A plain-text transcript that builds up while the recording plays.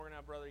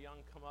Brother Young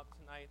come up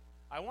tonight,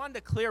 I wanted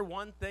to clear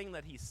one thing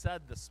that he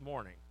said this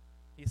morning.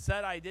 He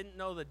said I didn't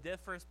know the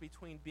difference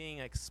between being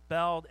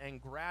expelled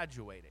and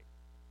graduating.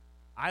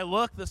 I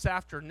looked this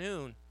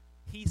afternoon.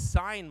 He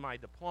signed my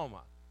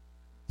diploma.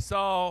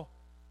 So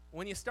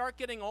when you start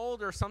getting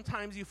older,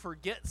 sometimes you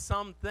forget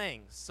some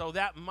things. So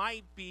that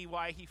might be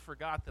why he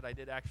forgot that I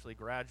did actually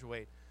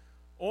graduate.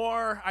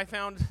 Or I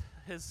found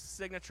his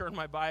signature in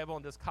my Bible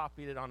and just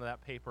copied it onto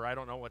that paper. I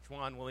don't know which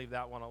one. We'll leave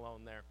that one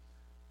alone there.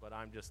 But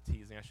I'm just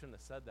teasing. I shouldn't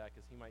have said that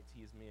because he might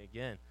tease me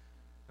again.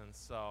 And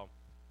so,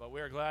 but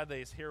we're glad that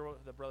he's here,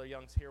 that Brother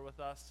Young's here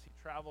with us. He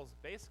travels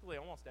basically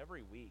almost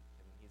every week,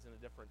 and he's in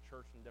a different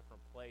church in a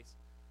different place.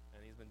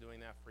 And he's been doing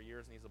that for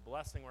years, and he's a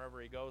blessing wherever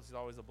he goes. He's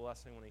always a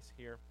blessing when he's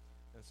here.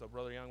 And so,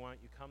 Brother Young, why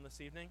don't you come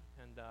this evening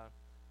and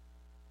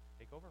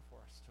take over for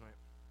us tonight?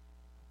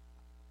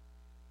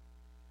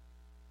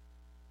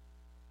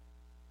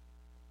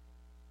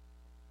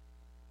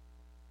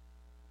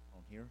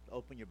 Here.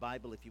 Open your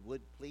Bible, if you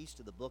would, please,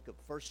 to the book of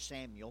 1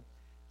 Samuel,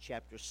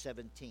 chapter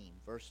 17.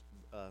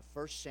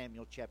 1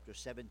 Samuel, chapter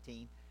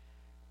 17.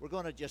 We're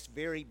going to just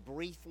very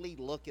briefly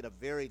look at a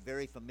very,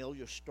 very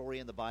familiar story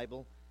in the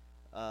Bible.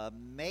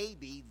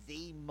 Maybe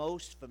the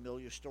most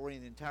familiar story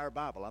in the entire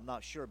Bible. I'm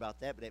not sure about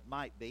that, but it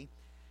might be.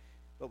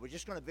 But we're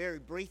just going to very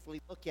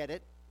briefly look at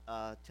it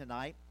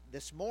tonight.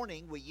 This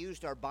morning, we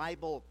used our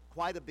Bible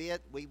quite a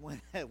bit. We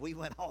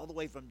went all the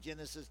way from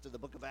Genesis to the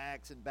book of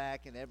Acts and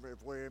back and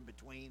everywhere in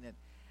between.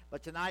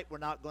 But tonight, we're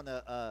not going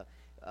to.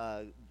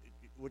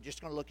 We're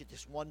just going to look at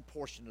this one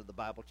portion of the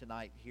Bible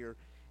tonight here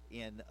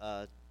in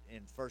 1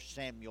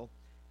 Samuel.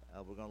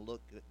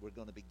 We're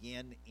going to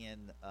begin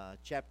in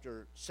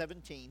chapter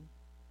 17.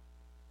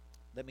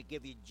 Let me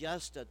give you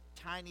just a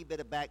tiny bit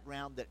of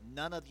background that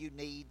none of you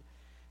need,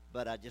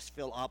 but I just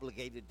feel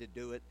obligated to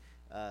do it.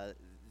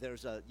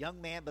 There's a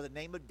young man by the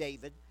name of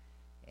David,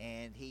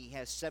 and he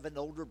has 7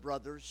 older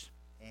brothers,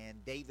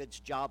 and David's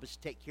job is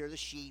to take care of the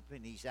sheep,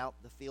 and he's out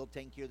in the field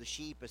taking care of the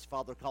sheep. His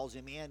father calls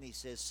him in. He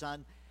says,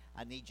 "Son,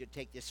 I need you to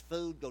take this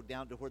food, go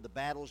down to where the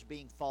battle's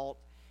being fought,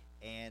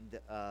 and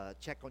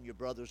check on your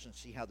brothers and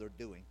see how they're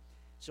doing."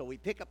 So we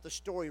pick up the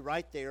story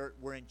right there.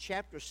 We're in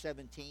chapter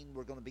 17.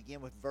 We're going to begin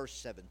with verse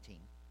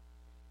 17.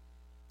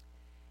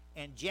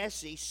 "And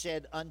Jesse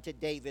said unto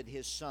David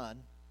his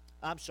son,"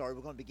 we're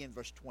going to begin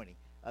verse 20.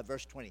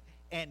 Verse 20.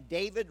 "And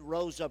David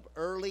rose up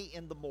early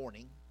in the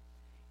morning,"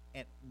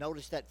 and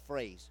notice that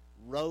phrase,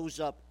 rose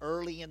up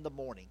early in the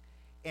morning,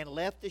 "and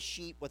left the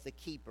sheep with the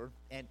keeper,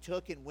 and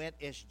took and went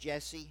as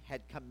Jesse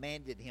had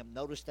commanded him."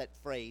 Notice that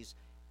phrase,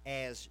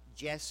 as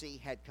Jesse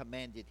had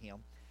commanded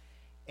him.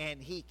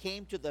 "And he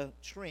came to the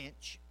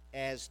trench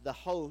as the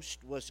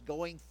host was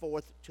going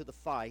forth to the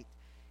fight,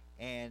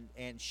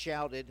 and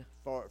shouted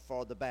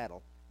for the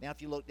battle." Now if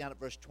you look down at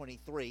verse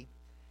 23,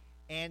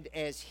 "And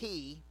as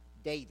he,"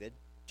 David,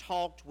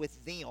 "talked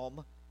with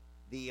them,"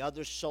 the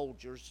other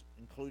soldiers,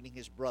 including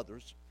his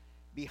brothers,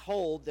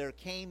 "behold, there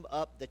came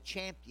up the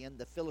champion,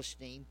 the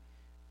Philistine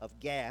of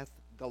Gath,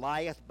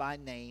 Goliath by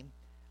name,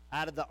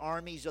 out of the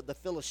armies of the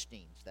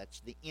Philistines," that's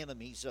the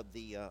enemies of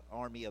the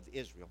army of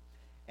Israel,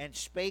 "and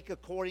spake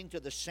according to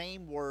the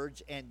same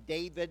words, and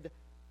David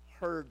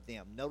heard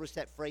them." Notice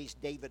that phrase,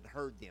 David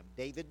heard them.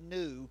 David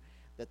knew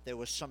that there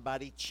was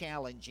somebody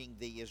challenging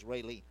the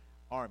Israeli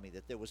army,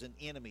 that there was an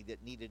enemy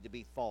that needed to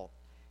be fought.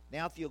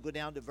 Now if you'll go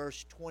down to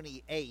verse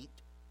 28,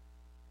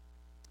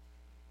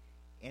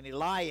 "And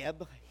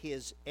Eliab,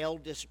 his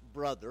eldest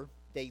brother,"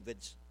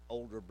 David's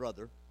older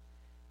brother,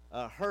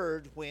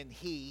 "heard when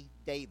he,"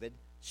 David,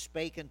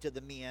 "spake unto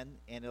the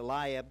men, and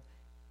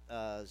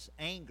Eliab's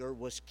anger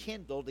was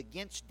kindled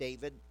against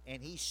David,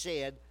 and he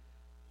said,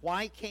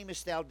 Why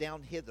camest thou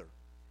down hither?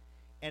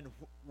 And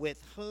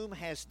with whom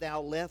hast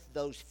thou left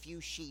those few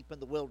sheep in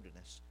the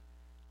wilderness?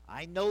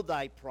 I know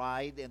thy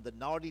pride and the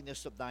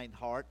naughtiness of thine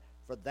heart,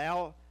 for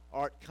thou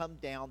art come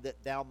down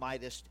that thou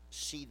mightest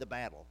see the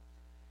battle."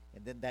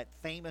 And then that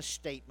famous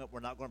statement,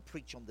 we're not going to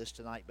preach on this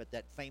tonight, but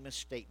that famous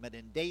statement,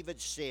 "And David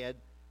said,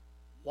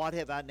 What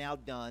have I now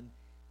done?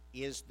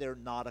 Is there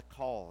not a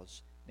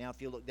cause?" Now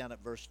if you look down at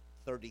verse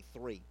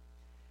 33.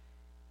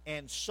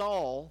 "And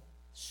Saul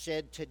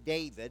said to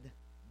David,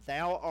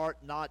 Thou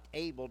art not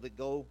able to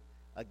go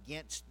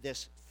against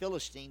this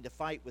Philistine to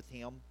fight with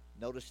him."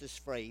 Notice this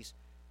phrase,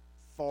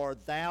 "For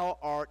thou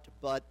art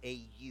but a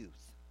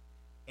youth,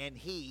 and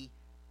he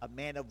a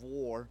man of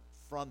war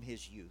from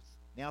his youth."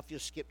 Now if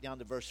you'll skip down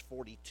to verse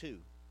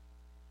 42.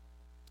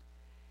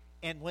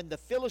 "And when the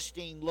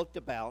Philistine looked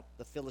about,"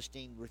 the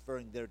Philistine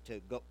referring there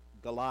to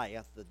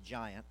Goliath, the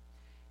giant,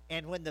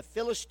 "and when the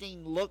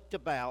Philistine looked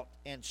about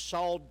and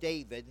saw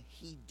David,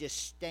 he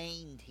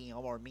disdained him,"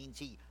 or means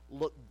he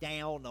looked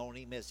down on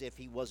him as if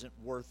he wasn't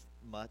worth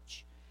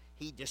much.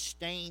 He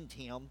disdained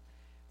him,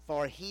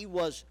 for he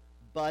was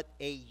but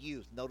a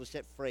youth. Notice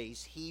that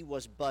phrase, he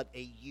was but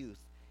a youth,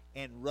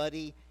 and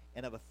ruddy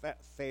and of a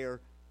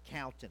fair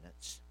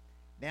countenance.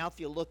 Now if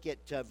you look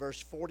at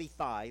verse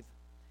 45,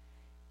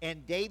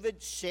 "And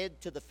David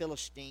said to the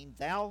Philistine,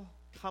 Thou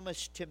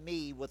comest to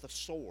me with a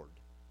sword,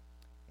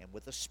 and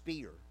with a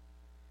spear,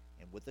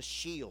 and with a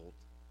shield.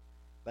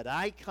 But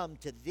I come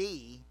to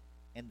thee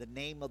in the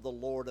name of the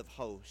Lord of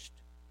hosts,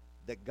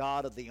 the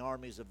God of the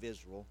armies of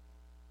Israel,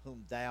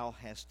 whom thou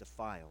hast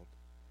defiled.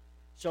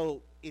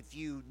 So if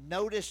you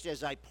noticed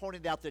as I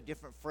pointed out the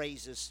different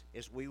phrases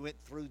as we went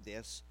through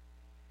this,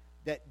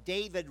 that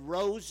David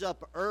rose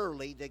up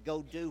early to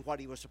go do what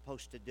he was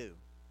supposed to do.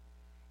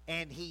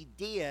 And he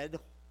did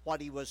what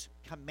he was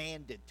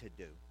commanded to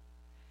do.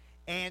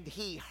 And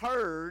he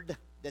heard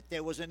that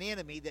there was an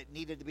enemy that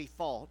needed to be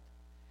fought,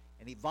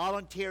 and he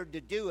volunteered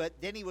to do it.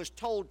 Then he was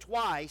told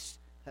twice,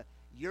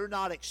 you're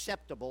not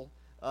acceptable,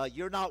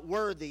 you're not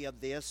worthy of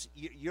this,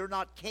 you're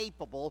not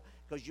capable,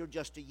 because you're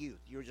just a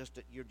youth, you're just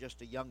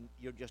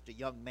a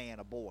young man,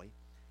 a boy.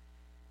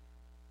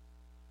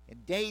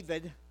 And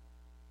David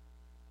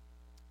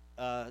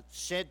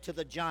said to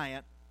the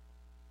giant,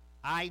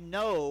 I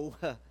know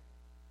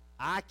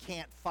I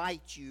can't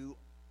fight you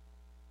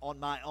on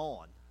my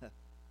own.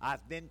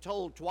 I've been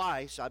told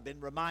twice, I've been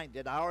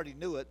reminded, I already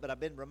knew it, but I've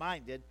been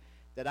reminded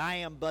that I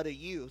am but a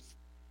youth.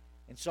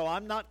 And so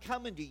I'm not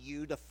coming to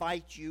you to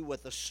fight you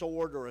with a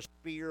sword or a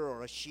spear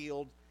or a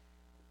shield.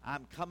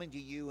 I'm coming to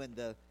you in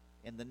the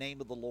name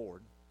of the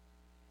Lord.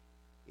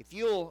 If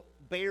you'll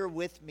bear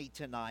with me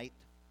tonight,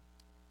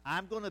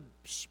 I'm going to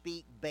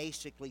speak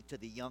basically to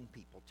the young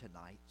people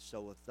tonight.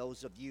 So if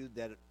those of you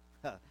that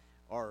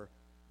are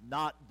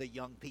not the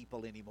young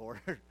people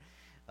anymore,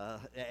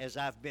 as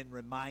I've been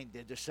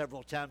reminded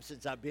several times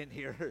since I've been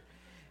here,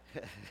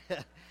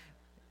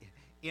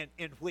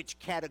 in which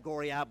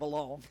category I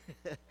belong.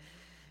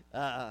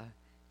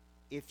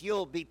 If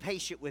you'll be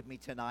patient with me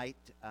tonight,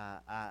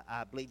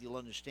 I believe you'll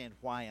understand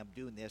why I'm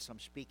doing this. I'm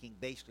speaking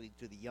basically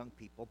to the young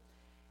people,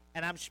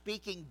 and I'm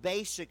speaking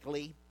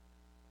basically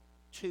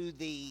to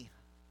the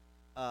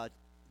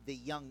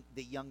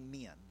young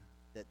men,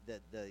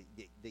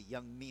 the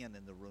young men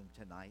in the room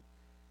tonight.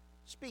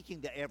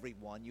 Speaking to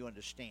everyone, you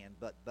understand,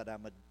 but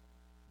I'm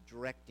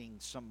directing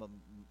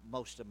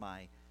most of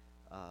my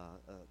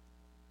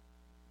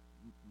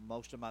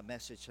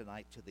message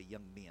tonight to the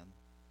young men.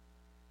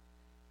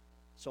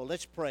 So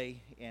let's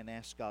pray and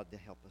ask God to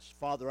help us.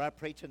 Father, I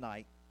pray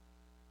tonight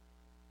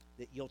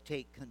that you'll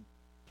take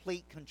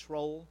complete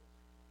control.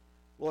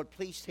 Lord,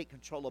 please take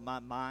control of my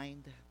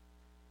mind.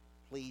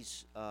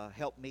 Please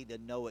help me to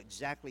know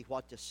exactly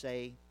what to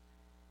say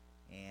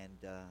and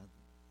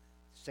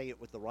say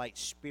it with the right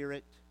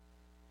spirit.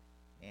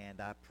 And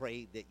I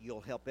pray that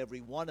you'll help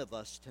every one of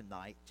us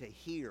tonight to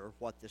hear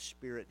what the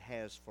Spirit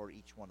has for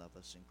each one of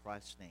us. In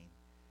Christ's name,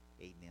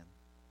 amen.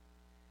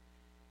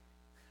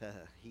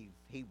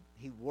 He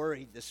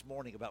worried this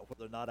morning about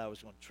whether or not I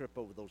was going to trip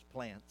over those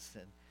plants,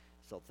 and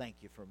so thank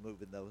you for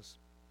moving those.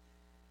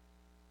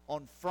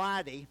 On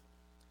Friday,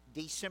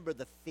 December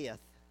the 5th,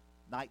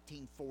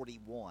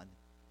 1941,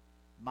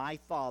 my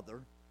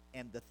father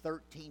and the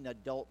 13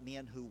 adult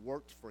men who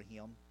worked for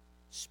him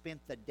spent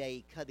the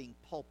day cutting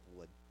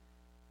pulpwood,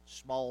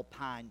 small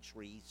pine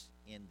trees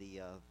in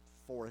the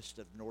forest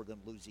of northern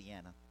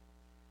Louisiana.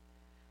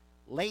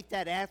 Late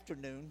that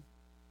afternoon,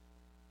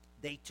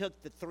 they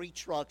took the 3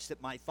 trucks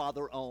that my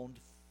father owned,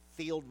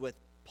 filled with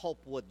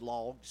pulpwood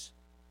logs,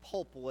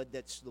 pulpwood,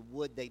 that's the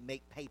wood they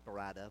make paper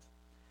out of.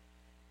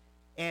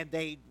 And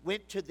they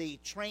went to the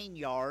train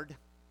yard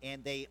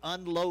and they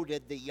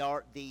unloaded the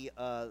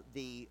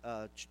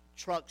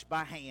trucks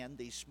by hand,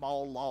 these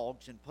small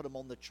logs, and put them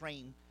on the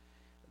train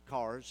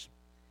cars.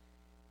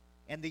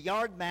 And the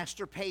yard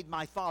master paid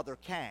my father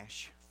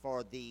cash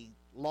for the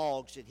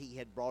logs that he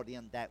had brought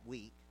in that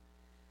week.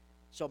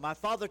 So my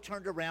father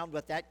turned around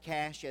with that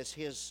cash, as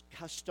his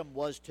custom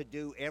was to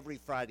do every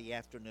Friday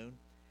afternoon,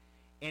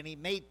 and he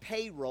made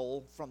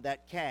payroll from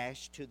that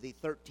cash to the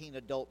 13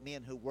 adult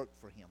men who worked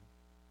for him.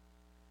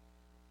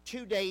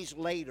 2 days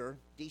later,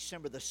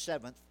 December the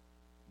 7th,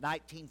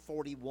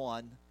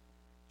 1941,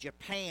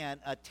 Japan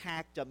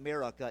attacked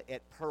America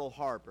at Pearl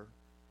Harbor,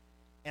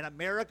 and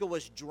America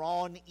was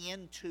drawn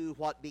into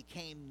what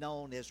became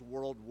known as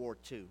World War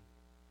II.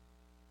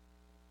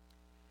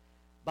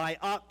 By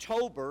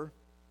October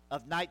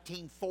of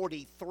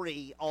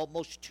 1943,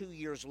 almost 2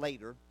 years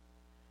later,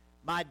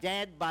 my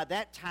dad by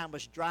that time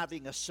was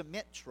driving a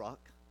cement truck,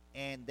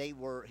 and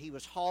he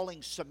was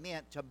hauling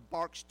cement to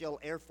Barksdale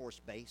Air Force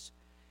Base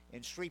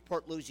in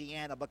Shreveport,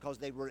 Louisiana, because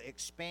they were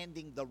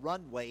expanding the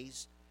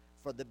runways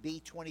for the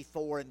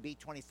B-24 and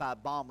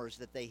B-25 bombers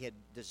that they had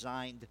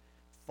designed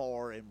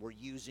for and were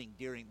using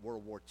during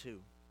World War II.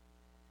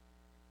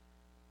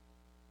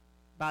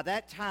 By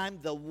that time,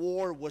 the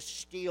war was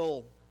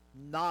still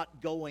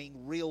not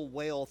going real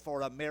well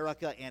for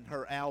America and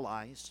her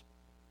allies.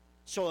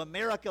 So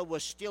America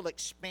was still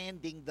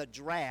expanding the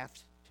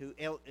draft to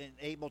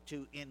able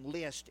to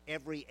enlist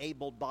every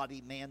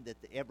able-bodied man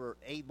that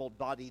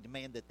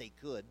they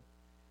could.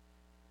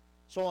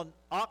 So on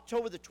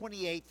October the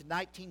 28th,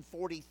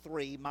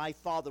 1943, my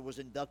father was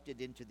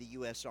inducted into the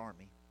U.S.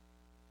 Army.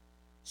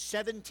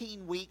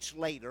 17 weeks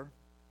later,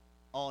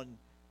 on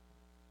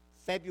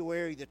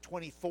February the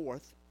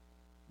 24th,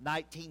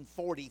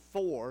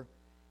 1944,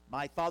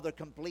 my father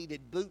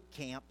completed boot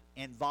camp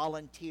and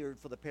volunteered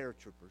for the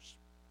paratroopers.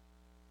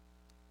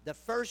 The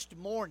first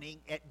morning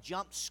at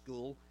jump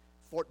school,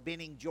 Fort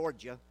Benning,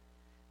 Georgia,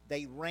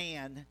 they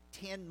ran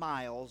 10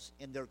 miles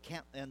in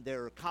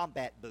their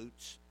combat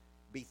boots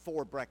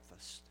before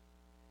breakfast.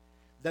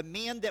 The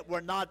men that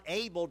were not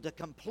able to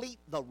complete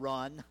the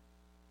run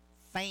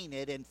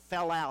fainted and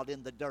fell out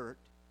in the dirt,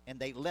 and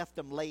they left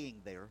them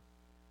laying there.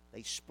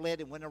 They split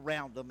and went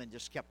around them and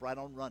just kept right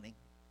on running.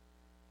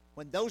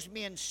 When those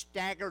men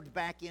staggered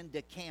back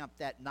into camp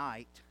that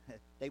night,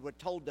 they were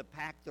told to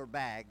pack their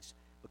bags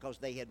because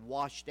they had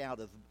washed out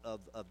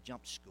of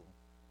jump school.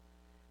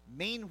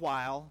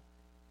 Meanwhile,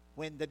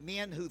 when the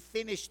men who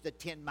finished the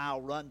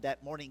 10-mile run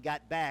that morning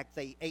got back,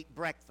 they ate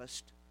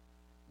breakfast,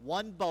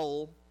 one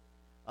bowl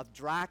of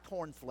dry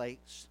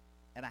cornflakes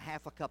and a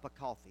half a cup of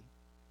coffee.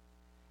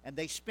 And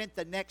they spent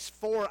the next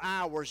 4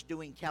 hours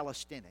doing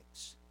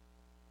calisthenics.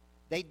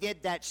 They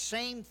did that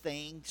same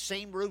thing,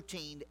 same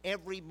routine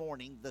every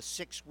morning the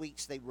 6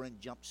 weeks they were in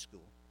jump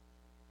school.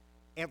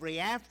 Every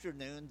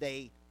afternoon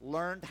they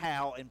learned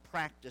how and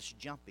practiced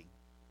jumping.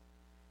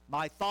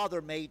 My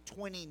father made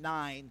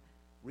 29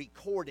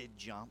 recorded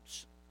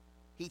jumps.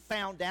 He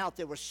found out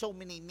there were so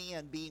many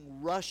men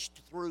being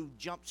rushed through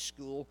jump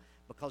school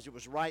because it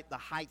was right the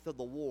height of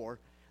the war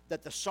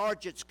that the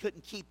sergeants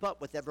couldn't keep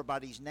up with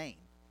everybody's name.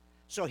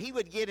 So he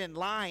would get in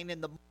line in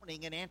the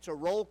morning and answer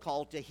roll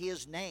call to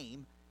his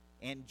name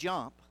and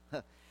jump.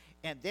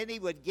 And then he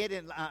would get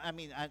in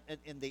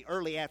the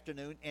early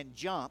afternoon and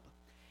jump.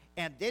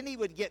 And then he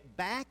would get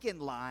back in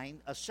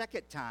line a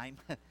second time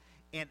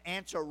and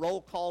answer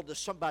roll call to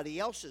somebody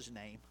else's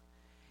name.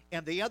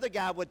 And the other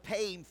guy would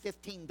pay him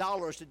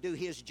 $15 to do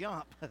his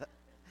jump.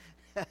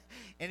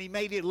 And he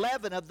made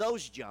 11 of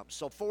those jumps,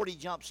 so 40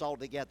 jumps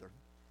altogether.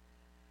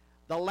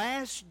 The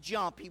last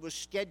jump he was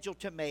scheduled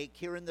to make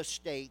here in the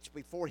States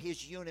before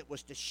his unit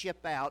was to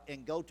ship out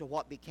and go to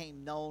what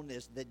became known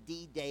as the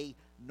D-Day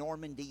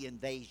Normandy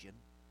invasion.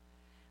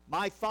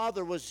 My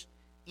father was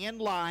in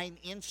line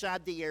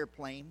inside the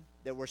airplane.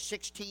 There were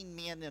 16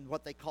 men in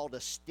what they called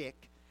a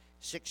stick,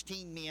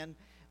 16 men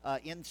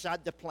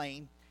inside the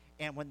plane.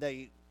 And when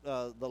the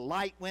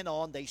light went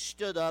on, they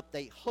stood up,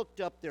 they hooked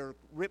up their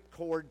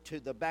ripcord to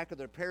the back of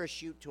their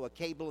parachute to a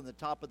cable in the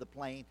top of the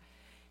plane,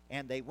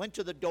 and they went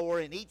to the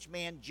door, and each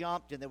man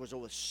jumped, and there was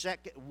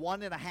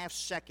 1.5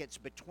 seconds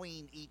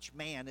between each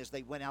man as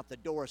they went out the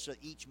door, so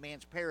each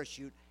man's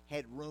parachute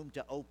had room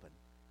to open.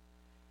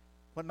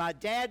 When my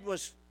dad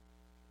was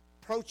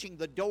approaching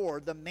the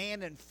door, the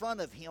man in front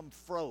of him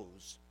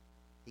froze.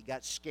 He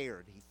got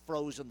scared. He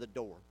froze in the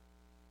door.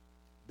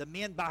 The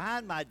men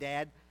behind my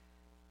dad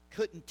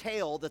couldn't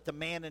tell that the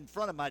man in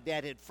front of my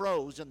dad had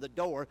froze in the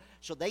door,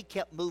 so they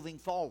kept moving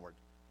forward.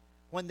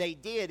 When they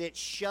did, it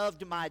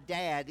shoved my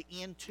dad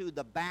into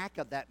the back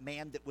of that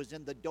man that was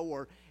in the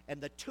door, and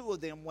the two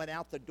of them went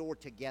out the door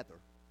together.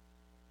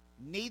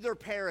 Neither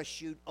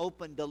parachute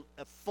opened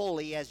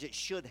fully as it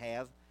should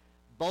have.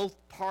 Both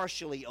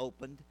partially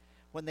opened.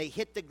 When they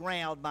hit the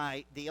ground,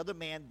 the other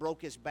man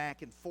broke his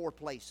back in 4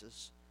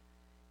 places,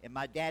 and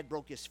my dad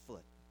broke his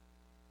foot.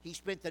 He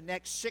spent the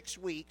next 6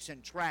 weeks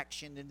in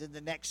traction and then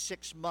the next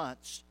 6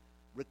 months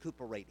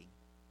recuperating.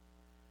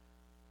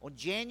 On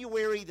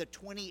January the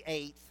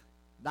 28th,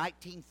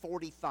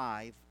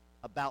 1945,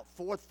 about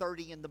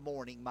 4:30 in the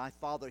morning, my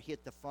father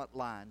hit the front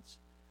lines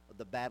of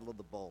the Battle of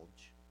the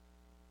Bulge.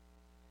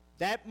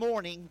 That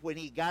morning, when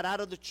he got out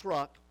of the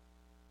truck,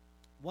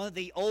 one of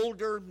the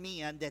older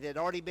men that had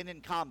already been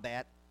in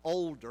combat,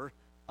 older,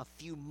 a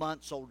few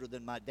months older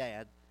than my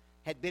dad,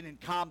 had been in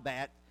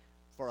combat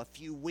for a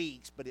few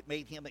weeks, but it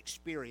made him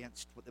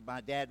experienced, what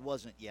my dad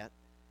wasn't yet.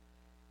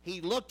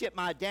 He looked at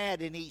my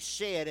dad and he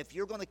said, "If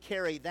you're going to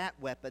carry that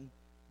weapon,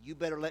 you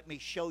better let me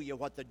show you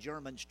what the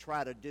Germans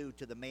try to do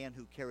to the man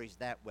who carries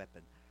that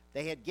weapon."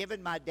 They had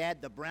given my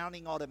dad the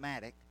Browning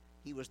automatic.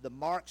 He was the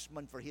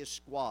marksman for his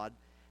squad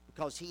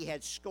because he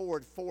had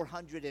scored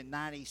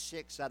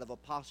 496 out of a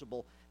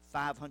possible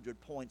 500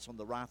 points on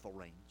the rifle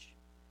range.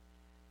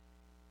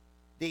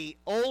 The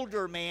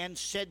older man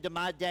said to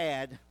my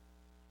dad,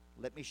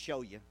 "Let me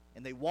show you."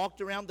 And they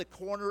walked around the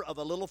corner of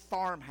a little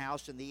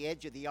farmhouse in the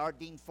edge of the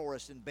Ardennes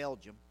forest in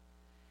Belgium.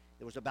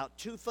 There was about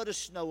 2 foot of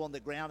snow on the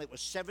ground. It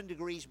was 7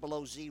 degrees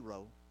below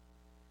zero.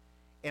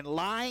 And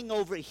lying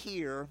over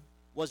here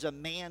was a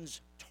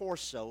man's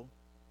torso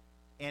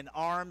and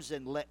arms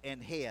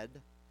and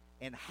head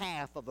and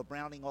half of a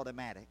Browning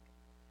automatic.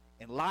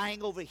 And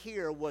lying over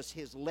here was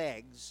his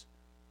legs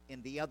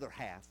and the other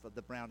half of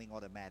the Browning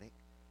automatic.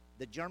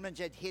 The Germans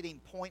had hit him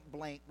point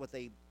blank with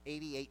a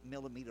 88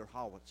 millimeter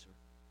howitzer.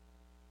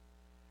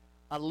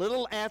 A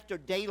little after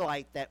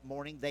daylight that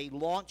morning, they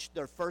launched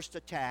their first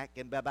attack,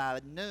 and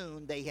by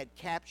noon, they had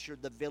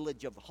captured the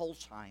village of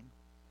Holzheim.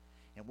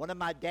 And one of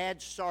my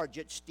dad's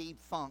sergeants, Steve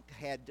Funk,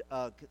 had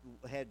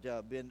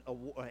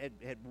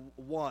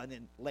won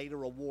and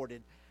later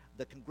awarded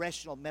the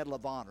Congressional Medal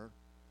of Honor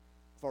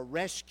for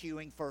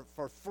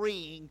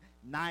freeing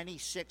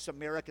 96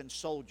 American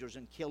soldiers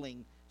and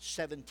killing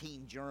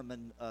 17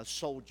 German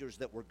soldiers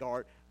that were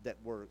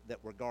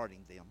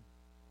guarding them.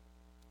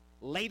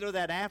 Later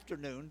that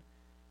afternoon,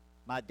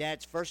 my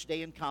dad's first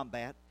day in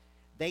combat,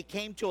 They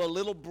came to a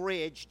little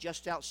bridge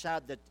just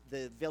outside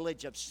the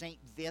village of St.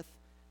 Vith,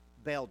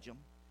 Belgium.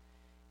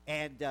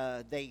 And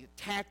they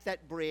attacked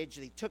that bridge.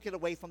 They took it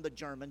away from the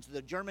Germans.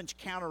 The Germans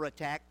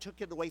counterattacked,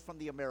 took it away from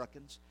the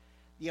Americans.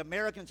 The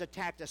Americans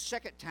attacked a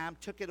second time,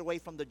 took it away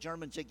from the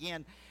Germans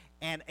again.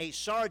 And a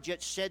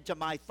sergeant said to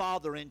my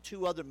father and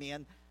two other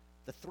men,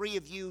 the three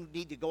of you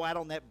need to go out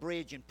on that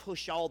bridge and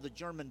push all the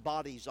German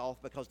bodies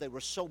off, because there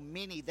were so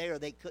many there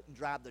they couldn't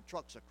drive the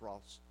trucks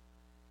across.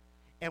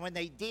 And when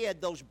they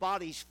did, those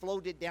bodies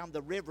floated down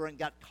the river and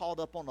got caught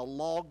up on a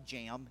log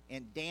jam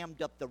and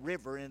dammed up the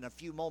river. And in a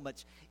few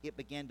moments, it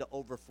began to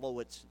overflow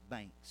its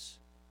banks.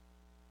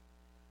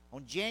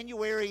 On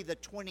January the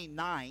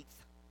 29th,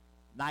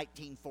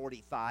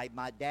 1945,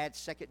 my dad's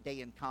second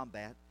day in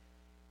combat,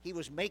 he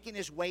was making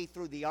his way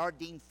through the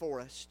Ardennes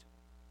forest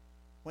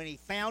when he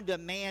found a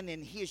man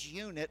in his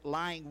unit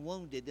lying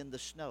wounded in the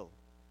snow.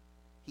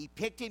 He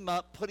picked him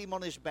up, put him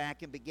on his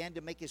back, and began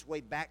to make his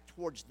way back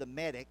towards the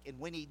medic. And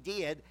when he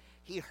did,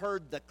 he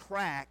heard the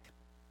crack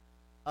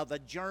of a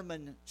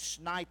German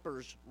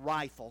sniper's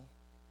rifle.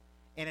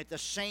 And at the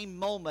same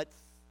moment,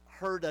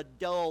 heard a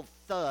dull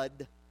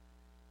thud,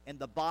 and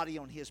the body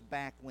on his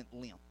back went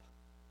limp.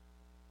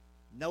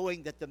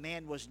 Knowing that the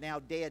man was now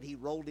dead, he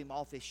rolled him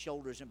off his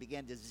shoulders and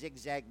began to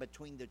zigzag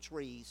between the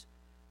trees,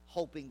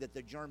 hoping that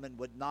the German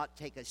would not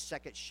take a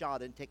second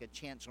shot and take a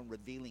chance on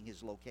revealing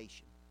his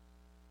location.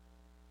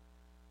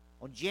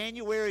 On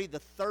January the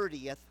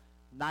 30th,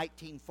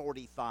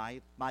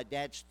 1945, my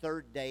dad's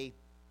third day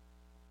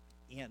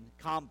in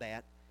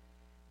combat,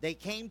 they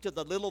came to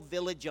the little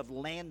village of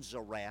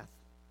Lanzerath,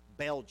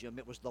 Belgium.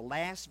 It was the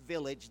last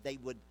village they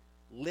would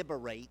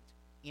liberate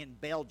in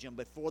Belgium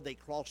before they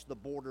crossed the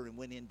border and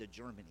went into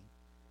Germany.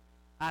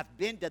 I've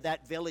been to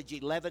that village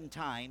 11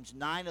 times.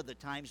 9 of the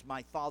times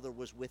my father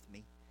was with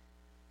me.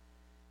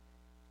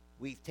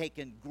 We've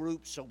taken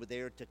groups over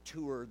there to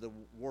tour the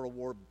World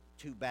War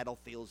II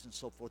battlefields and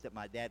so forth that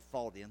my dad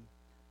fought in.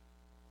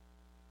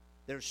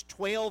 There's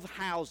 12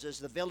 houses.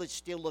 The village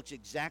still looks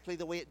exactly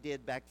the way it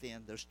did back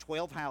then. There's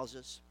 12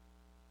 houses.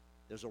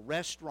 There's a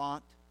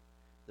restaurant.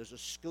 There's a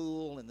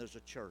school, and there's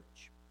a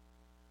church.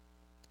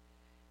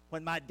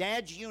 When my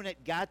dad's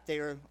unit got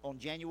there on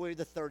January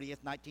the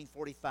 30th,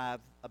 1945,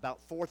 about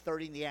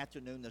 4:30 in the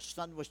afternoon, the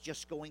sun was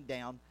just going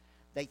down.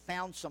 They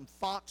found some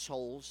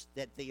foxholes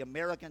that the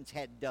Americans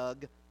had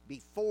dug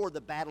before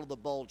the Battle of the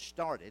Bulge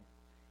started,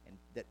 and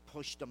that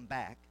pushed them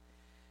back.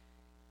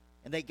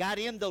 And they got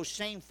in those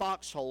same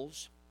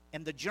foxholes,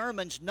 and the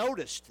Germans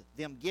noticed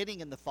them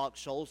getting in the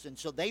foxholes, and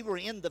so they were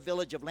in the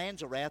village of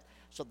Lanzerath,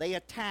 so they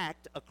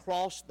attacked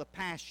across the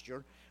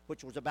pasture,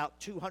 which was about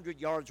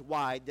 200 yards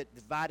wide, that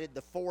divided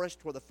the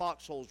forest where the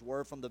foxholes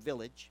were from the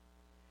village.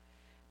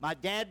 My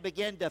dad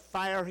began to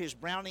fire his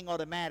Browning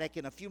automatic,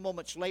 and a few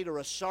moments later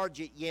a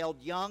sergeant yelled,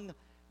 "Young,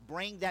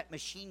 bring that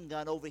machine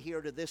gun over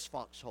here to this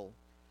foxhole."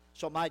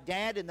 So my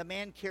dad and the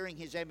man carrying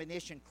his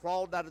ammunition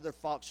crawled out of their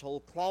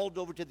foxhole, crawled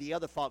over to the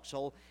other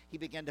foxhole. He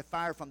began to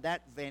fire from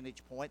that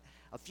vantage point.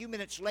 A few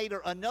minutes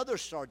later, another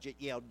sergeant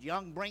yelled,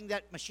 "Young, bring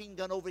that machine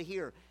gun over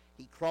here."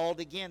 He crawled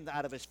again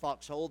out of his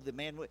foxhole.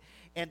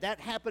 And that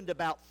happened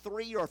about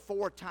 3 or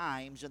 4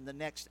 times in the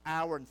next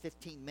hour and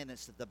 15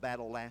 minutes that the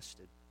battle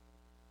lasted.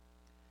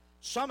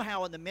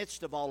 Somehow in the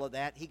midst of all of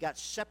that, he got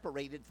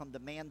separated from the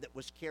man that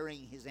was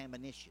carrying his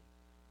ammunition.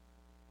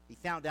 He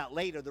found out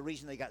later the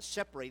reason they got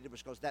separated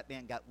was because that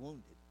man got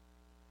wounded.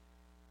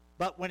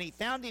 But when he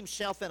found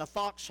himself in a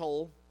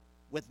foxhole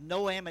with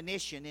no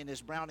ammunition in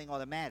his Browning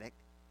automatic,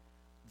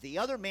 the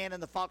other man in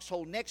the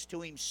foxhole next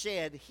to him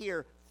said,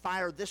 "Here,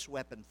 fire this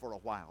weapon for a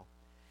while."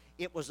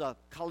 It was a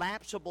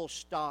collapsible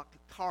stock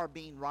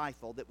carbine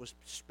rifle that was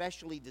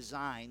specially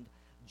designed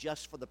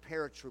just for the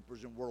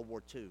paratroopers in World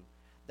War II.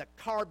 The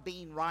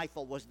carbine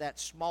rifle was that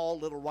small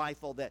little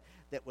rifle that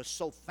was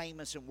so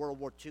famous in World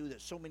War II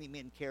that so many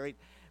men carried.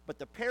 But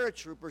the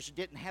paratroopers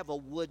didn't have a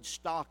wood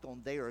stock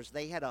on theirs.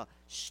 They had a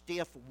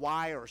stiff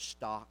wire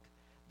stock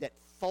that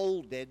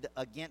folded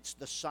against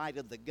the side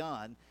of the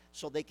gun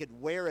so they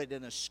could wear it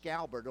in a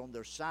scabbard on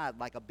their side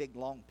like a big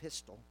long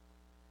pistol,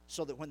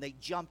 so that when they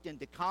jumped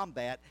into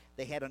combat,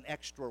 they had an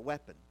extra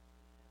weapon.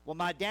 Well,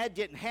 my dad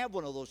didn't have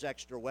one of those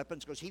extra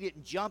weapons because he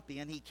didn't jump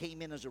in. He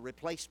came in as a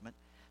replacement.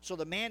 So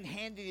the man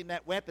handed him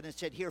that weapon and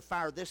said, "Here,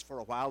 fire this for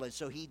a while." And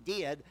so he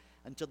did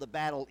until the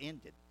battle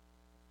ended.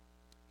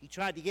 He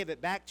tried to give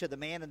it back to the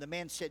man, and the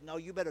man said, "No,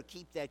 you better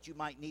keep that. You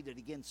might need it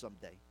again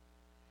someday."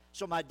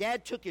 So my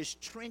dad took his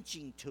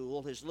trenching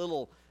tool, his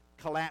little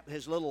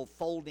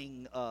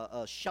folding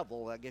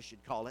shovel, I guess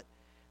you'd call it,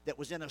 that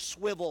was in a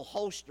swivel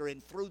holster,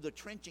 and threw the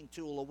trenching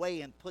tool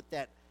away and put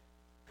that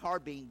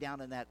carbine down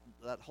in that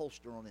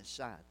holster on his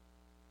side.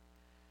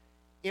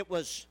 It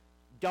was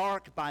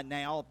dark by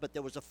now, but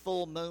there was a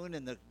full moon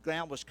and the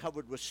ground was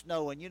covered with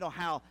snow. And you know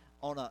how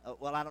on a,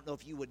 well, I don't know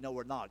if you would know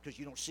or not because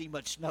you don't see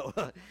much snow,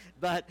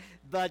 but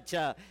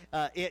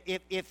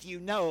if you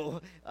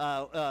know,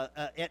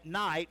 at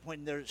night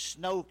when there's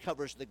snow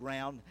covers the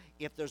ground,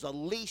 if there's a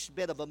least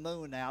bit of a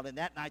moon out, and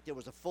that night there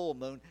was a full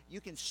moon,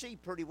 you can see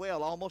pretty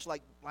well, almost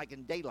like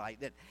in daylight.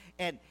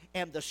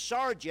 And the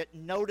sergeant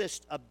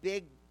noticed a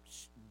big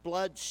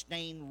blood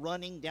stain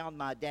running down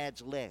my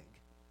dad's leg.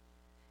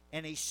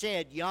 And he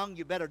said, "Young,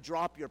 you better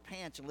drop your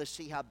pants and let's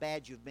see how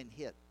bad you've been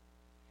hit."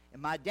 And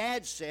my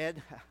dad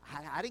said,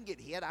 I didn't get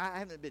hit. I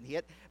haven't been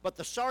hit. But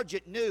the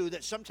sergeant knew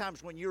that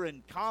sometimes when you're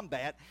in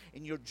combat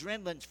and your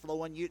adrenaline's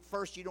flowing, at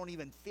first you don't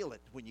even feel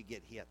it when you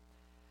get hit.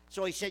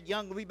 So he said,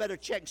 "Young, we better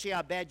check and see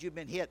how bad you've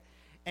been hit."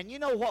 And you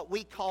know what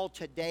we call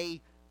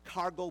today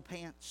cargo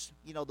pants?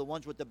 You know, the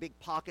ones with the big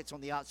pockets on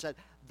the outside.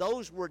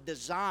 Those were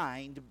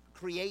designed,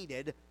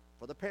 created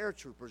for the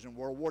paratroopers in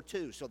World War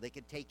II so they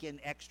could take in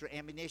extra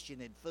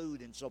ammunition and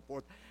food and so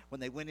forth when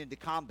they went into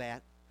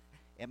combat.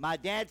 And my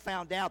dad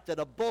found out that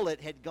a bullet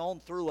had gone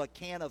through a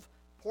can of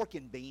pork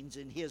and beans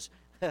in his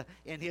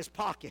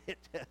pocket.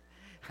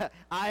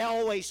 I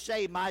always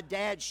say my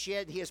dad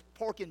shed his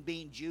pork and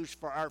bean juice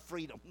for our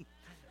freedom.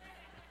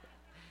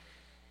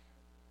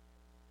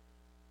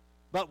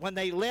 But when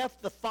they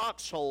left the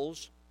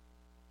foxholes,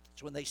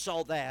 that's when they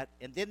saw that,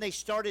 and then they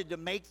started to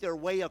make their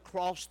way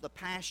across the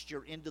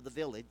pasture into the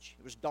village.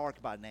 It was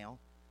dark by now.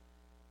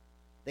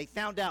 They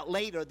found out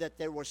later that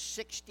there were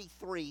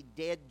 63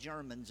 dead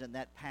Germans in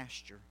that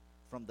pasture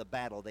from the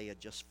battle they had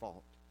just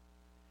fought.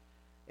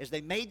 As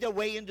they made their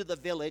way into the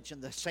village,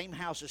 and the same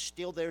house is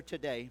still there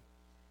today,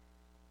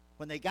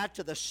 when they got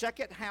to the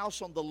second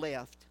house on the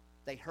left,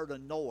 they heard a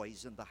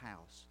noise in the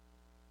house.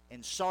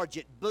 And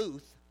Sergeant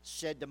Booth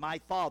said to my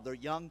father,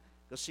 "Young,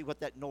 go see what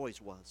that noise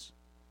was."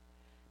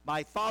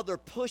 My father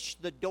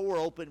pushed the door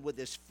open with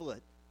his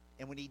foot,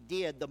 and when he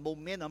did, the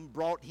momentum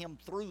brought him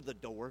through the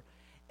door.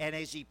 And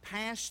as he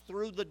passed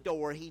through the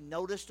door, he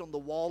noticed on the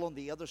wall on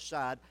the other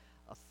side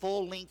a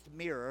full-length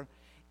mirror,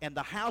 and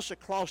the house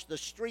across the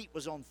street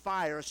was on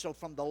fire. So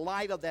from the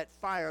light of that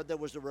fire, there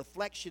was a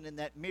reflection in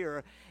that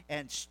mirror,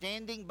 and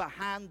standing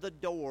behind the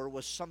door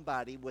was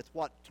somebody with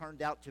what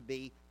turned out to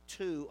be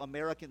 2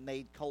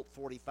 American-made Colt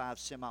 45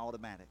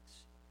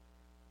 semi-automatics.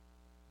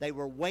 They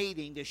were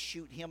waiting to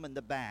shoot him in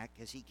the back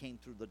as he came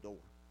through the door.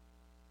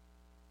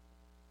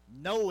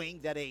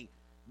 Knowing that a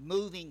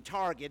moving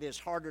target is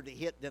harder to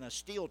hit than a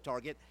steel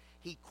target,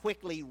 he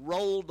quickly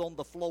rolled on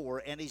the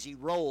floor, and as he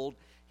rolled,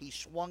 he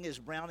swung his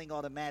Browning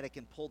automatic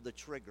and pulled the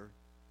trigger.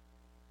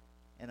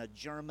 And a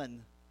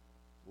German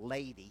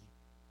lady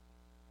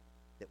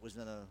that was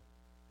in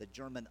the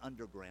German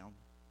underground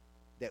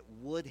that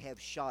would have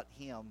shot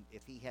him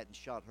if he hadn't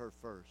shot her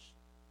first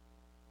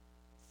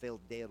fell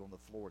dead on the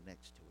floor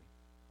next to him.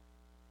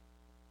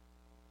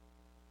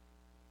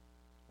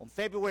 On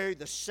February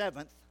the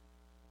 7th,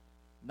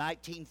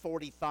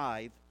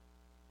 1945,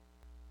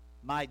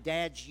 my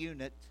dad's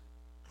unit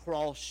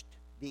crossed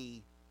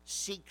the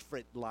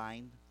Siegfried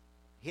Line,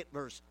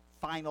 Hitler's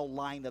final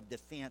line of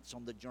defense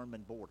on the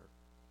German border.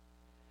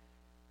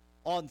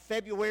 On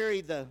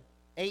February the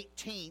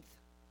 18th,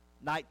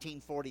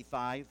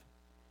 1945,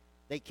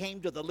 they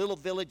came to the little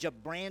village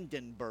of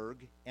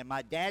Brandenburg, and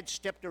my dad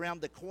stepped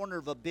around the corner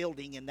of a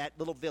building in that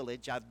little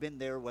village. I've been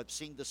there, I've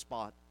seen the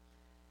spot.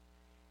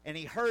 And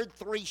he heard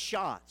 3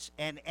 shots.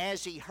 And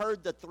as he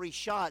heard the 3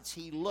 shots,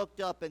 he looked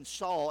up and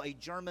saw a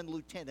German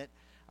lieutenant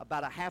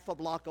about a half a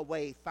block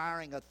away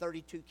firing a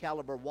 .32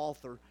 caliber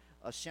Walther,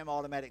 a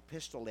semi-automatic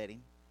pistol at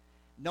him.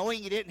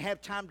 Knowing he didn't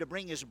have time to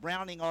bring his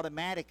Browning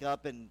automatic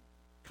up and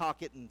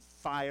cock it and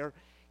fire,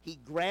 he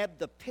grabbed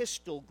the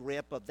pistol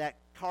grip of that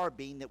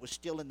carbine that was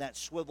still in that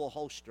swivel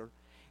holster.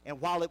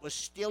 And while it was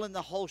still in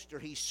the holster,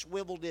 he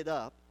swiveled it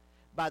up.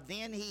 By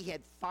then, he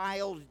had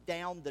filed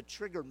down the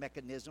trigger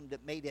mechanism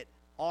that made it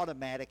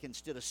automatic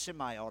instead of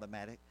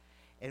semi-automatic.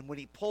 And when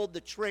he pulled the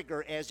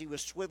trigger as he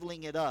was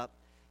swiveling it up,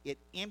 it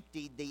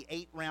emptied the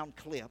 8-round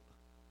clip.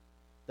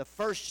 The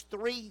first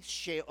 3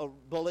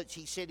 bullets,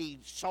 he said he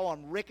saw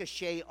them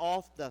ricochet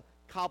off the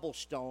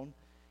cobblestone,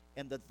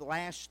 and the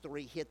last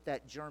 3 hit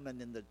that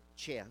German in the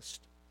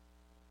chest.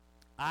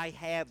 I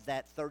have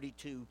that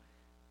 .32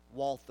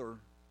 Walther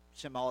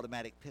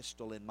semi-automatic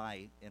pistol in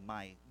my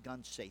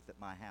gun safe at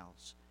my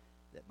house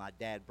that my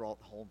dad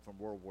brought home from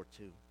World War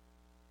II.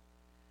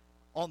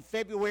 On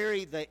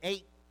February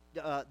February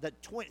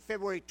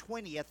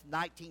 20th,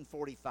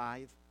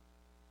 1945,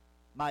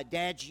 my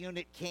dad's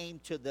unit came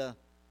to the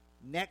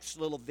next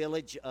little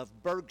village of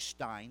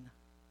Bergstein.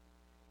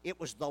 It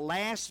was the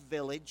last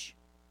village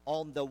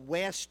on the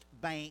west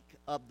bank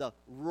of the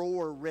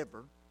Ruhr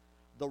River.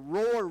 The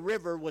Ruhr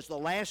River was the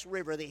last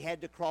river they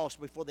had to cross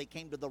before they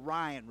came to the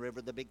Rhine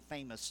River, the big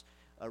famous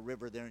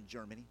river there in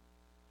Germany.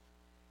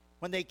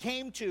 When they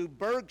came to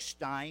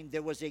Bergstein,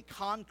 there was a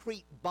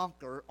concrete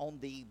bunker on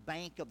the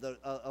bank of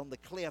on the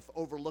cliff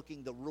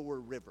overlooking the Ruhr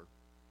River.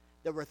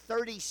 There were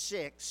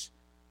 36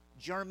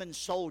 German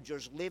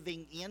soldiers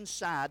living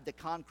inside the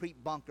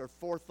concrete bunker,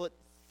 4-foot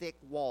thick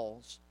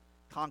walls,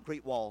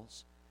 concrete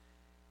walls.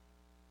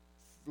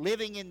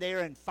 living in there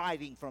and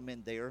fighting from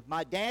in there.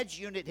 My dad's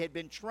unit had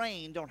been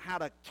trained on how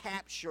to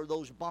capture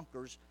those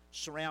bunkers,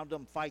 surround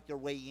them, fight their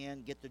way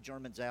in, get the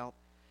Germans out.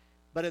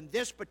 But in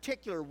this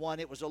particular one,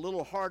 it was a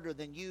little harder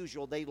than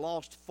usual. They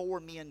lost 4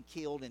 men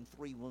killed and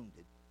 3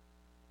 wounded.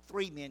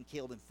 3 men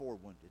killed and 4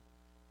 wounded,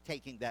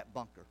 taking that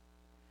bunker.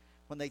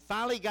 When they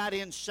finally got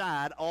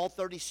inside, all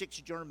 36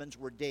 Germans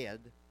were dead.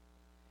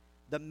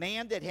 The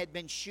man that had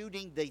been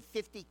shooting the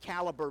 .50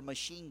 caliber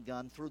machine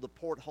gun through the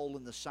porthole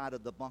in the side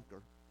of the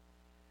bunker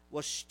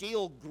was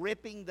still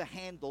gripping the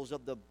handles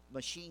of the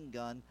machine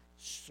gun,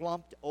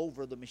 slumped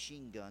over the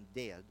machine gun,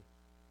 dead.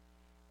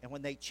 And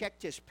when they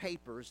checked his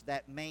papers,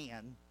 that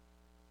man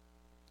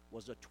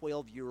was a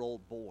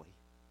 12-year-old boy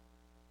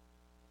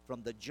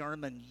from the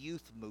German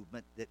youth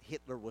movement that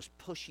Hitler was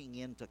pushing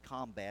into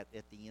combat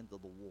at the end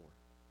of the war.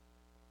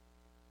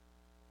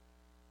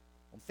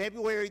 On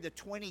February the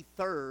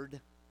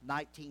 23rd,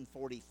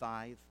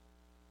 1945,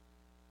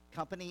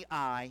 Company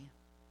I,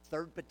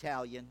 3rd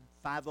Battalion,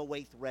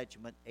 508th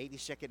Regiment,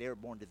 82nd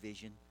Airborne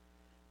Division,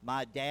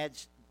 my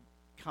dad's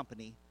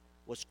company,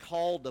 was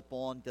called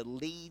upon to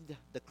lead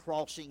the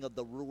crossing of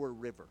the Ruhr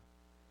River.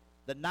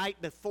 The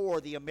night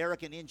before, the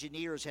American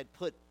engineers had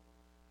put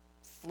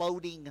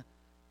floating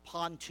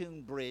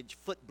pontoon bridge,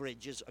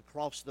 footbridges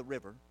across the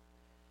river.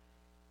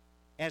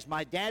 As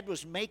my dad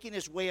was making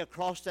his way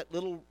across that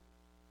little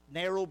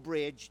narrow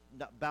bridge,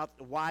 about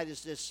as wide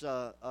as this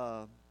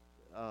aisle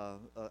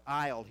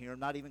here,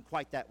 not even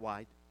quite that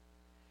wide,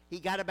 he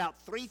got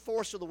about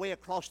 3/4 of the way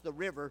across the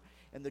river,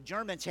 and the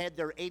Germans had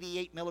their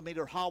 88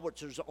 millimeter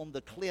howitzers on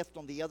the cliff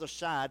on the other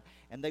side,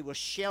 and they were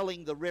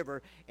shelling the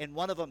river, and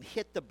one of them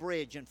hit the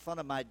bridge in front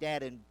of my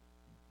dad and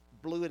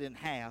blew it in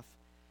half.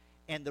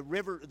 And the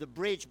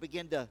bridge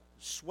began to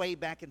sway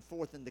back and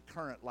forth in the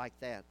current like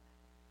that.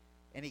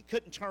 And he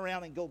couldn't turn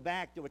around and go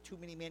back. There were too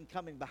many men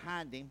coming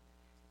behind him.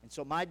 And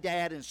so my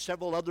dad and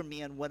several other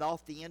men went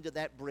off the end of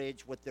that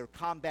bridge with their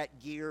combat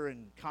gear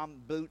and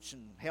boots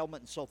and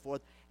helmet and so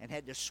forth, and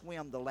had to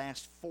swim the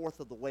last 1/4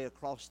 of the way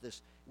across this.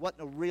 It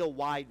wasn't a real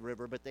wide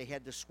river, but they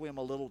had to swim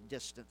a little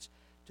distance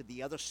to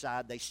the other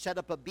side. They set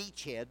up a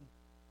beachhead,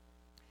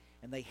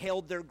 and they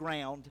held their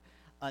ground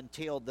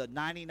until the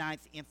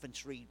 99th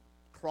Infantry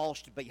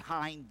crossed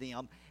behind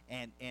them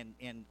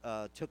and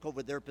took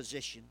over their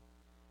position.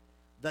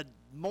 The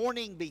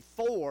morning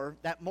before,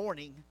 that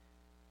morning,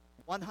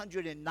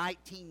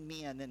 119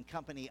 men in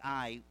Company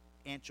I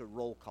answered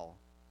roll call.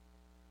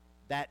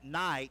 That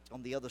night,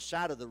 on the other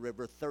side of the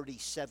river,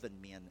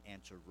 37 men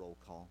answered roll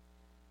call.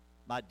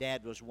 My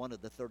dad was one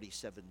of the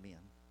 37 men.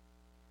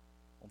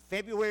 On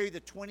February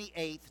the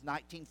 28th,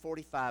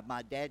 1945,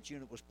 my dad's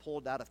unit was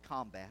pulled out of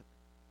combat,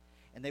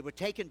 and they were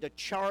taken to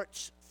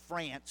Chartres,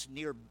 France,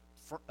 near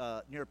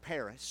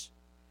Paris,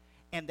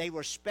 and they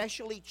were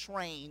specially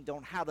trained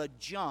on how to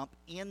jump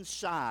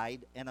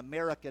inside an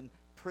American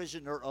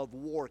prisoner of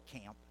war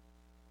camp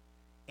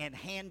and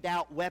hand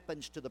out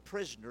weapons to the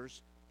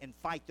prisoners and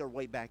fight their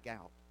way back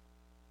out.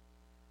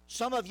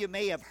 Some of you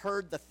may have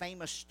heard the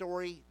famous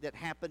story that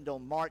happened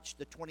on March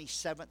the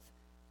 27th,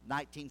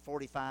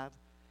 1945,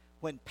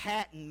 when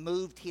Patton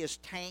moved his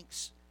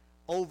tanks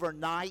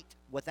overnight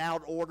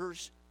without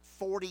orders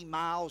 40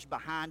 miles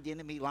behind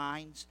enemy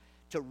lines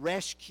to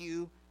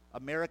rescue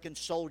American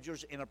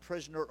soldiers in a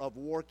prisoner of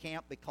war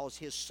camp because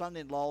his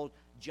son-in-law,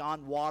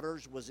 John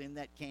Waters, was in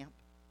that camp.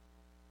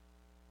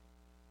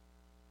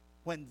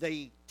 When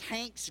the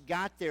tanks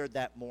got there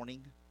that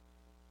morning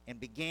and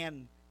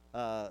began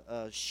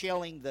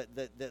shelling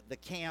the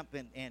camp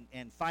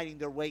and fighting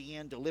their way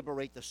in to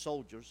liberate the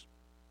soldiers,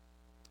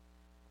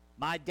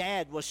 my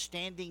dad was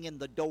standing in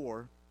the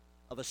door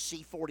of a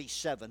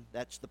C-47.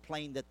 That's the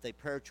plane that the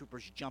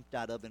paratroopers jumped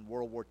out of in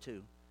World War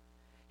II.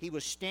 He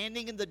was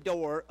standing in the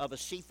door of a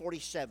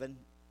C-47.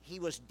 He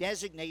was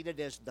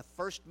designated as the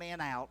first man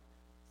out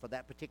for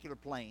that particular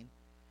plane.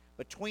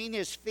 Between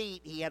his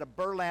feet, he had a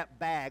burlap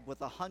bag with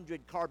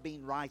 100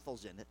 carbine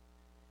rifles in it.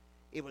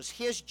 It was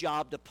his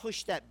job to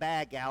push that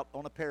bag out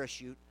on a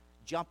parachute,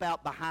 jump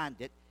out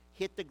behind it,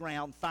 hit the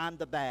ground, find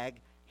the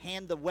bag,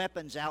 hand the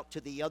weapons out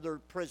to the other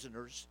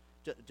prisoners,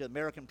 to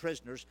American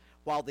prisoners,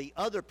 while the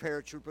other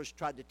paratroopers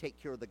tried to take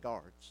care of the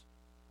guards.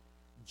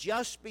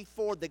 Just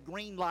before the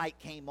green light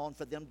came on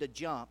for them to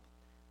jump,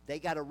 they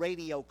got a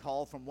radio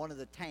call from one of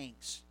the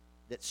tanks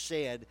that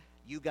said,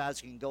 "You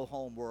guys can go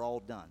home, we're all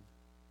done."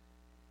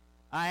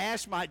 I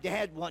asked my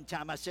dad one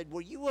time, I said,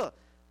 "Were you a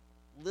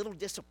little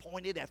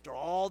disappointed after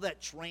all that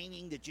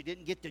training that you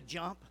didn't get to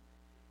jump?"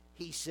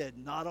 He said,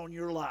 "Not on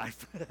your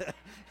life."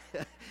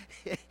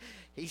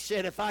 He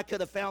said, "If I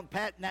could have found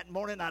Patton that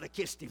morning, I'd have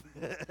kissed him."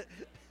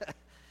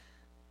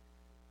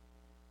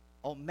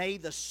 On May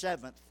the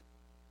 7th,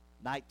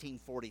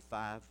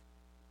 1945,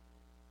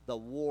 the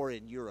war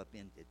in Europe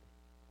ended.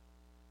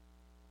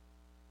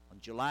 On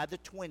July the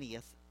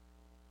 20th,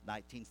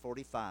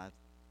 1945,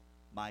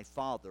 my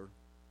father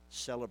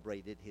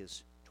celebrated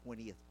his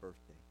 20th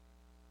birthday.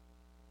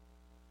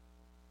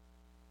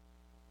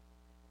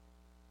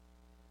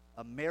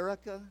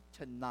 America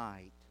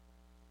tonight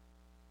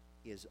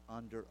is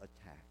under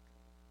attack.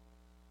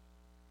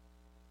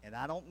 And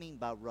I don't mean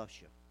by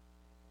Russia.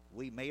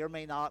 We may or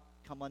may not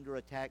come under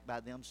attack by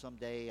them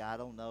someday. I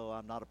don't know.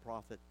 I'm not a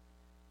prophet.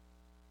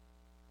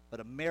 But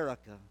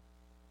America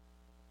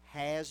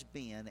has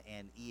been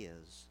and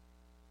is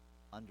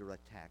under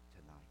attack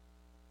tonight.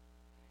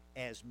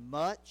 As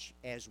much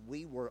as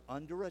we were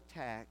under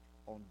attack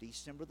on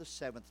December the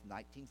 7th,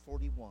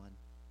 1941,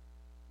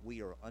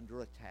 we are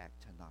under attack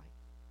tonight.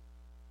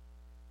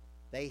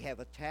 They have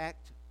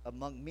attacked,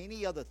 among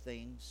many other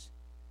things,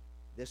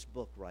 this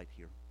book right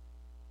here.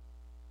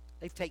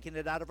 They've taken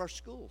it out of our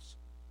schools.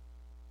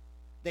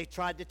 They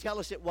tried to tell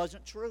us it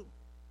wasn't true.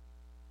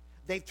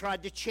 They've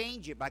tried to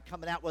change it by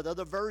coming out with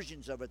other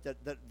versions of it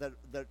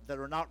that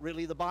are not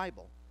really the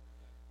Bible.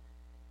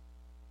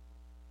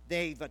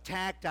 They've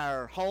attacked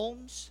our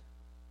homes.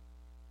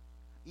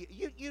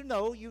 You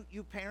know,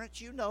 you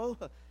parents, you know.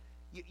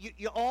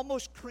 You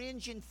almost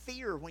cringe in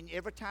fear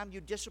every time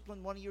you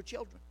discipline one of your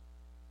children,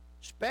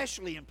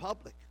 especially in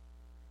public.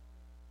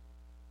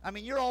 I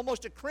mean, you're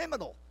almost a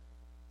criminal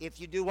if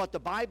you do what the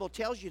Bible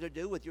tells you to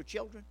do with your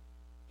children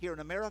here in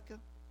America.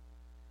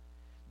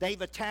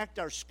 They've attacked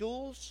our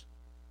schools.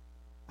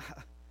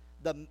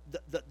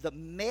 The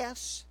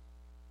mess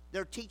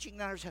they're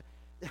teaching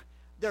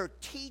they're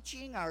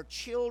teaching our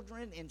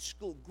children in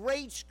school,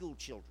 grade school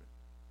children,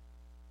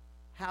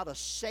 how to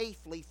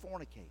safely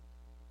fornicate.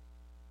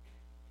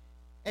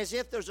 As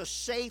if there's a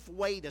safe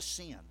way to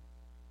sin.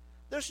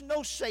 There's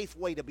no safe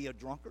way to be a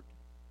drunkard.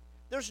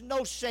 There's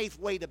no safe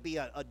way to be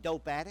a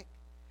dope addict.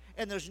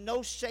 And there's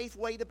no safe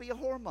way to be a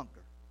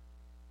whoremonger.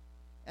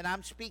 And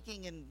I'm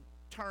speaking in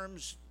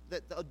terms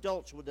that the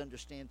adults would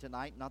understand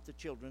tonight, not the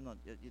children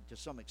to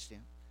some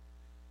extent.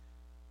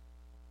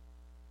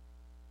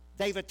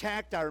 They've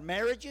attacked our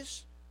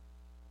marriages.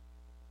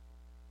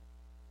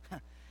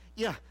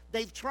 Yeah,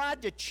 they've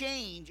tried to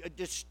change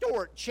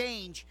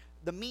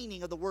the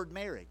meaning of the word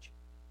marriage.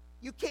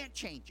 You can't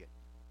change it.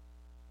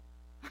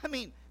 I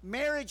mean,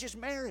 marriage is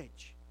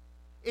marriage.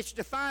 It's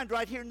defined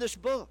right here in this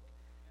book.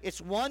 It's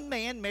one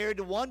man married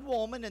to one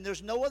woman, and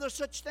there's no other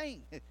such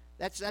thing.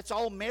 That's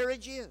all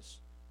marriage is.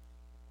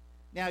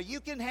 Now,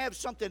 you can have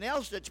something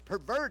else that's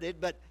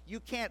perverted, but you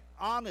can't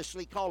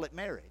honestly call it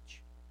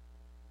marriage.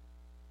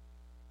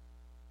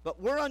 But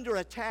we're under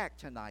attack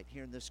tonight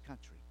here in this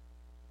country.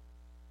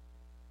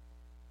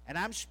 And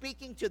I'm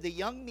speaking to the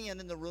young men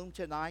in the room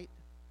tonight,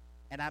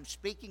 and I'm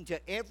speaking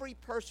to every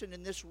person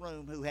in this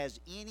room who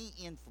has any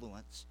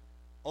influence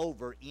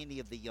over any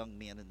of the young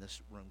men in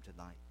this room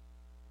tonight.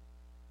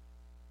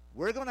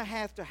 We're going to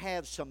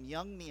have some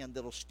young men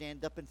that'll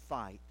stand up and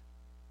fight.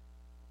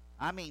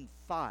 I mean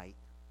fight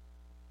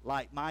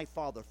like my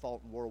father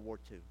fought in World War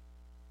II.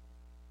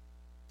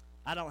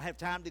 I don't have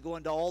time to go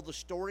into all the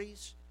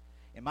stories,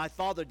 and my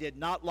father did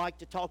not like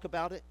to talk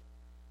about it.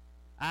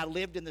 I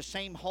lived in the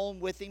same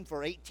home with him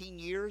for 18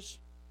 years.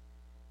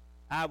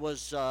 I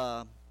was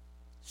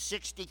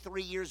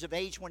 63 years of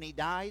age when he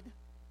died.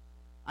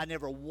 I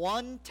never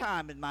one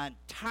time in my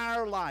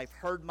entire life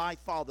heard my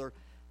father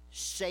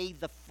say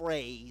the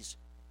phrase,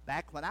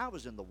 back when I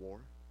was in the war,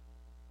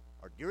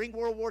 or during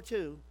World War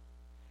II,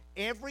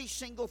 every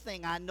single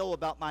thing I know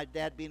about my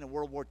dad being in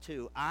World War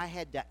II, I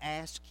had to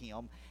ask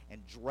him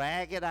and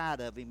drag it out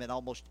of him, and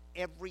almost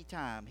every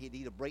time he'd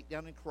either break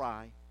down and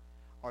cry,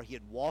 or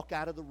he'd walk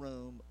out of the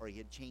room, or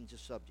he'd change the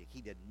subject.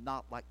 He did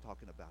not like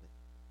talking about it.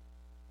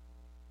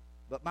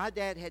 But my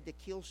dad had to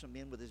kill some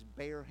men with his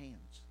bare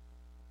hands.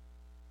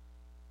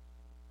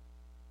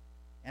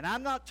 And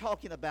I'm not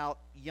talking about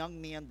young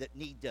men that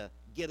need to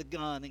get a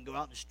gun and go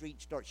out in the street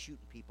and start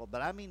shooting people,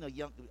 but I mean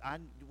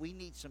we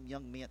need some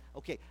young men.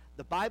 Okay,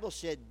 the Bible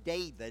said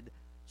David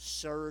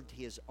served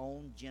his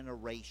own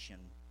generation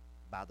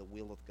by the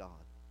will of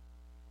God.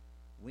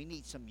 We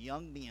need some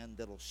young men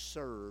that'll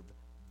serve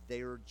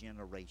their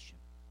generation.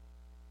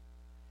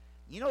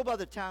 You know, by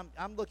the time,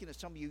 I'm looking at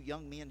some of you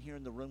young men here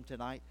in the room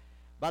tonight,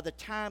 by the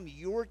time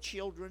your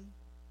children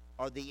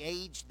are the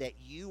age that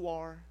you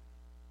are,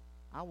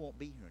 I won't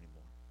be here anymore.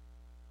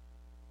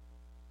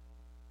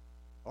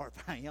 Or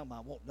if I am, I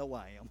won't know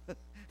I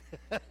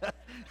am.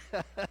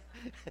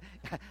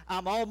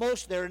 I'm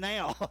almost there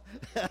now,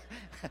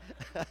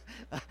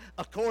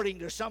 according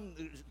to some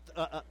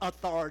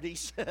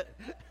authorities.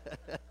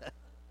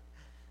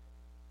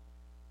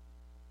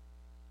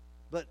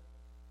 But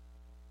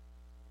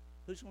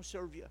who's going to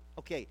serve you?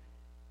 Okay,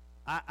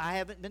 I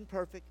haven't been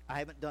perfect. I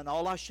haven't done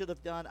all I should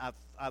have done.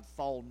 I've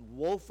fallen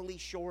woefully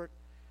short.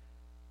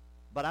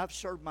 But I've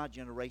served my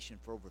generation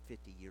for over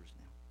 50 years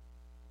now.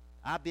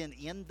 I've been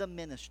in the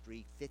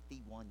ministry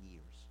 51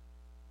 years.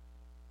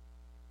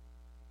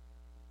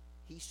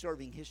 He's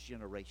serving his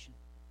generation.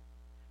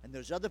 And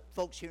there's other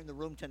folks here in the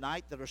room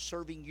tonight that are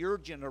serving your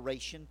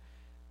generation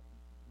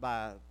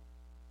by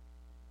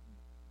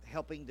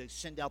helping to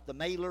send out the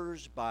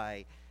mailers,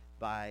 by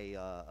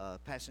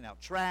passing out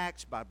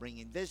tracts, by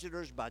bringing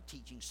visitors, by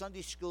teaching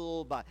Sunday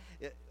school, but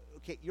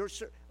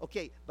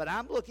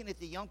I'm looking at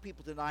the young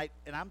people tonight,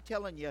 and I'm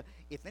telling you,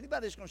 if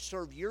anybody's going to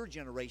serve your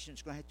generation,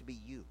 it's going to have to be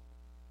you.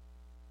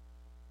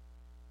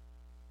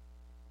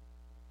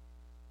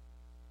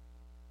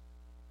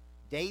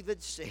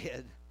 David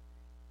said,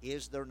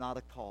 is there not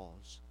a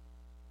cause?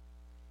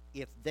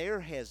 If there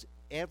has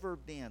ever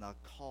been a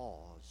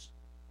cause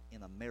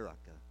in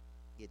America,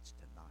 it's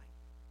tonight.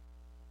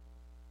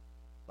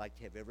 I'd like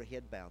to have every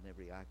head bowed and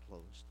every eye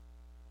closed.